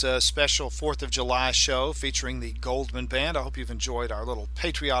this week's special 4th of July show featuring the Goldman Band. I hope you've enjoyed our little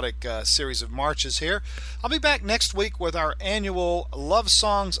patriotic series of marches here. I'll be back next week with our annual Love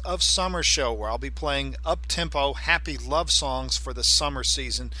Songs of Summer show, where I'll be playing up-tempo, happy love songs for the summer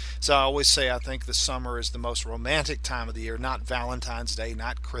season. As I always say, I think the summer is the most romantic time of the year, not Valentine's Day,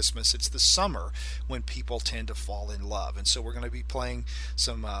 not Christmas. It's the summer when people tend to fall in love. And so we're going to be playing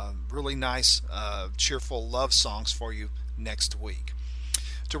some really nice, cheerful love songs for you next week.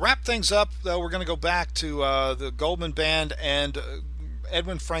 To wrap things up, though, we're going to go back to the Goldman Band and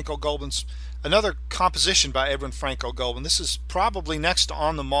Edwin Franco Goldman's, another composition by Edwin Franco Goldman. This is probably next to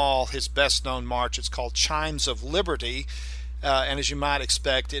On the Mall, his best-known march. It's called Chimes of Liberty, and as you might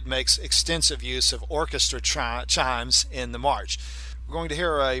expect, it makes extensive use of orchestra chimes in the march. We're going to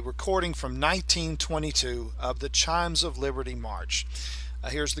hear a recording from 1922 of the Chimes of Liberty March.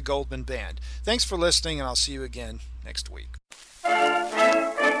 Here's the Goldman Band. Thanks for listening, and I'll see you again next week.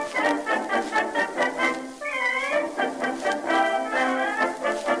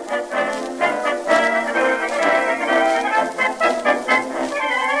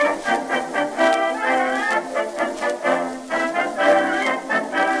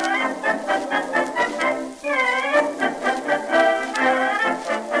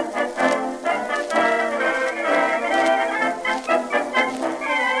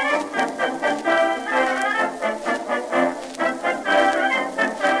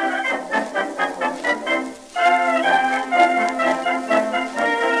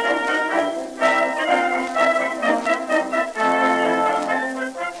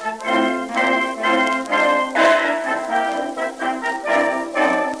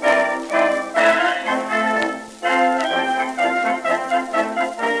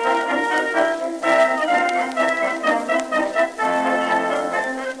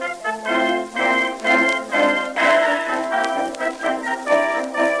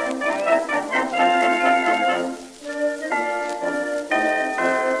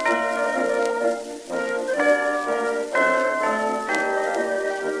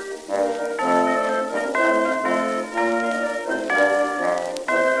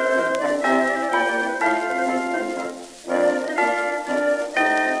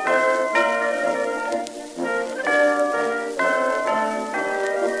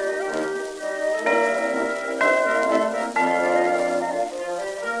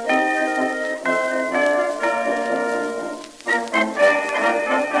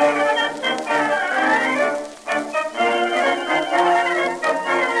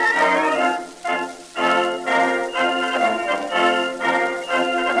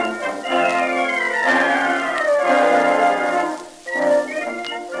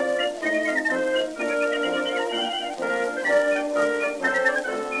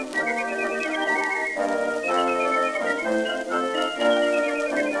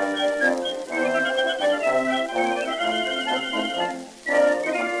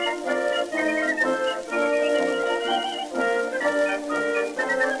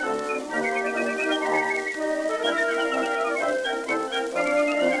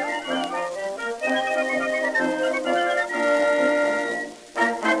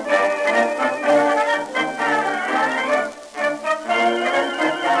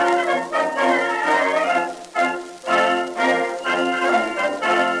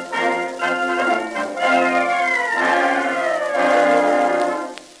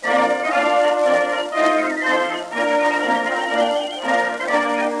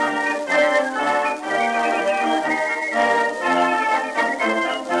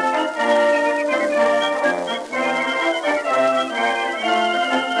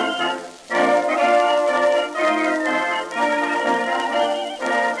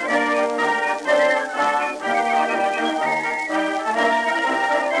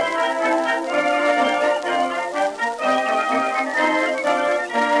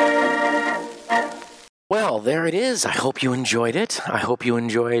 There it is. I hope you enjoyed it. I hope you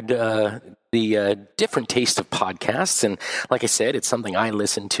enjoyed the different taste of podcasts. And like I said, it's something I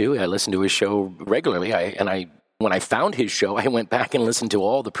listen to. I listen to his show regularly. When I found his show, I went back and listened to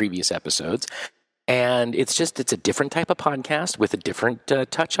all the previous episodes. And it's a different type of podcast with a different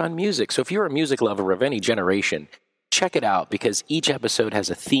touch on music. So if you're a music lover of any generation, check it out because each episode has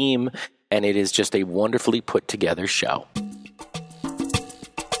a theme and it is just a wonderfully put together show.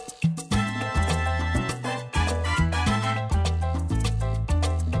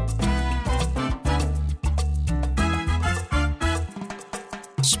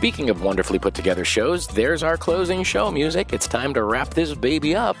 Speaking of wonderfully put together shows, there's our closing show music. It's time to wrap this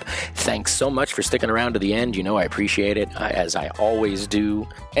baby up. Thanks so much for sticking around to the end. You know I appreciate it, as I always do.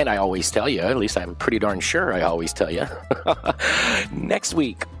 And I always tell you, at least I'm pretty darn sure I always tell you. Next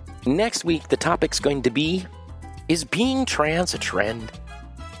week, the topic's going to be, is being trans a trend?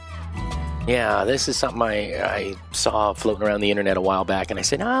 Yeah, this is something I saw floating around the internet a while back, and I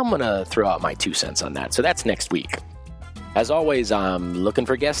said, I'm going to throw out my 2 cents on that. So that's next week. As always, I'm looking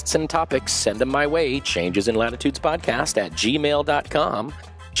for guests and topics. Send them my way, changesinlatitudespodcast@gmail.com.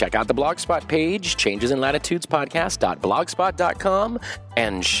 Check out the Blogspot page, changesinlatitudespodcast.blogspot.com,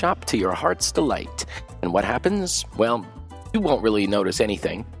 and shop to your heart's delight. And what happens? Well, you won't really notice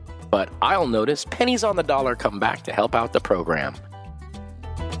anything, but I'll notice pennies on the dollar come back to help out the program.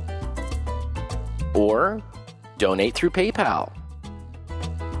 Or donate through PayPal.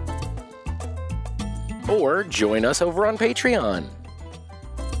 Or join us over on Patreon.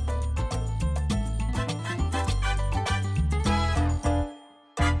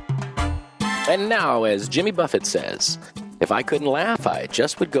 And now, as Jimmy Buffett says, if I couldn't laugh, I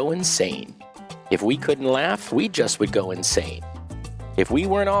just would go insane. If we couldn't laugh, we just would go insane. If we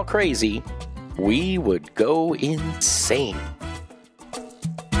weren't all crazy, we would go insane.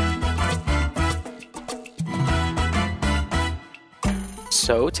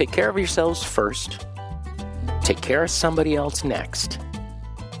 So take care of yourselves first. Take care of somebody else next.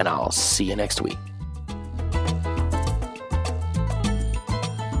 And I'll see you next week.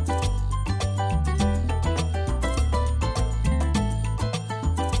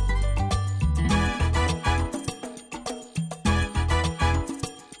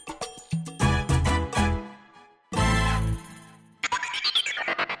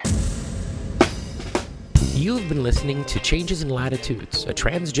 You've been listening to Changes in Latitudes, a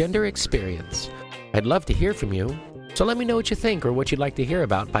transgender experience. I'd love to hear from you, so let me know what you think or what you'd like to hear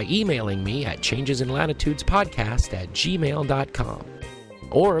about by emailing me at changesinlatitudespodcast@gmail.com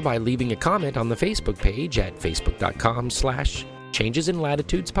or by leaving a comment on the Facebook page at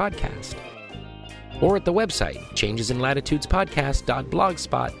facebook.com/changesinlatitudespodcast or at the website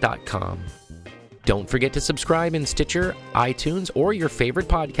changesinlatitudespodcast.blogspot.com. Don't forget to subscribe in Stitcher, iTunes, or your favorite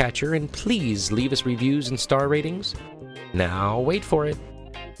podcatcher, and please leave us reviews and star ratings. Now, wait for it.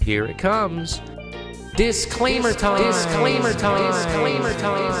 Here it comes. Disclaimer time. Disclaimer time. Disclaimer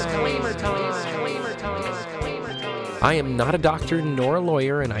time. Disclaimer time. Disclaimer time. I am not a doctor nor a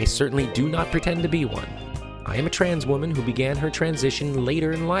lawyer, and I certainly do not pretend to be one. I am a trans woman who began her transition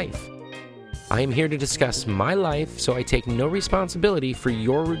later in life. I am here to discuss my life, so I take no responsibility for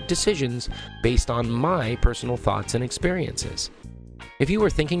your decisions based on my personal thoughts and experiences. If you are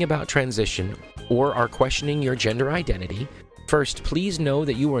thinking about transition or are questioning your gender identity, first, please know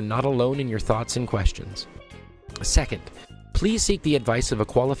that you are not alone in your thoughts and questions. Second, please seek the advice of a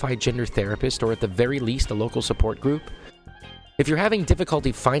qualified gender therapist or at the very least a local support group. If you're having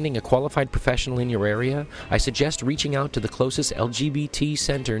difficulty finding a qualified professional in your area, I suggest reaching out to the closest LGBT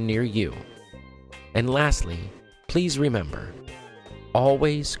center near you. And lastly, please remember,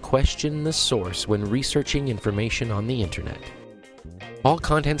 always question the source when researching information on the internet. All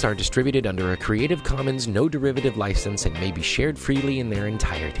contents are distributed under a Creative Commons no derivative license and may be shared freely in their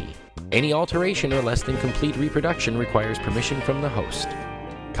entirety. Any alteration or less than complete reproduction requires permission from the host.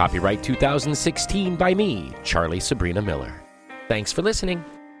 Copyright 2016 by me, Charlie Sabrina Miller. Thanks for listening.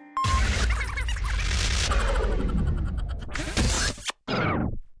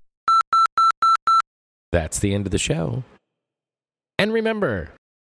 That's the end of the show. And remember,